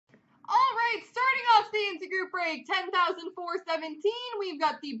fancy group break, 10,417. We've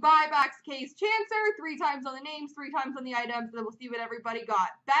got the BuyBacks case chancer, 3 times on the names, 3 times on the items, and then we'll see what everybody got.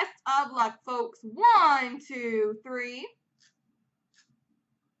 Best of luck, folks. 1, 2, 3.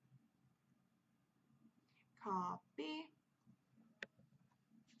 Copy.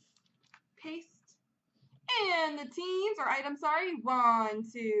 Paste. And the teams, or items, sorry. 1,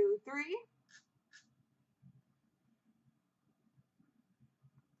 2, 3.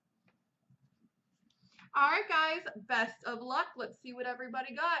 All right, guys, best of luck. Let's see what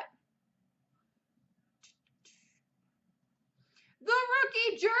everybody got. The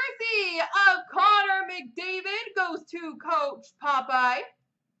rookie jersey of Connor McDavid goes to Coach Popeye.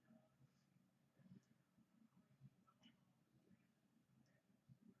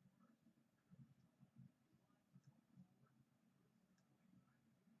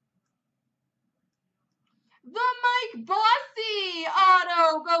 The Mike Bossy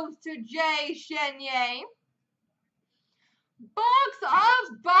auto goes to Jay Chenier. Box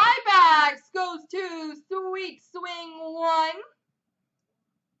of buybacks goes to Sweet Swing 1.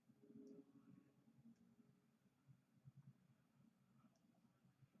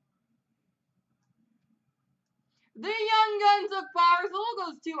 The Young Guns of Barzil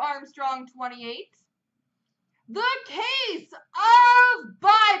goes to Armstrong 28. The case of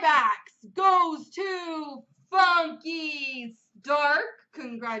buybacks goes to Funky Stark.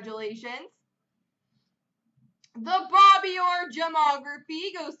 Congratulations. The Bobby Orr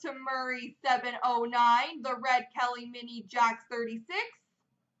gemography goes to Murray 709. The Red Kelly Mini Jacks 36.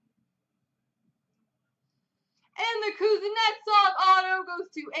 And the Kuznetsov auto goes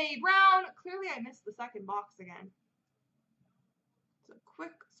to A. Brown. Clearly I missed the second box again. So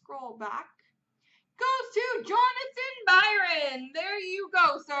quick scroll back. Goes to Jonathan Byron. There you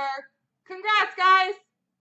go, sir. Congrats, guys.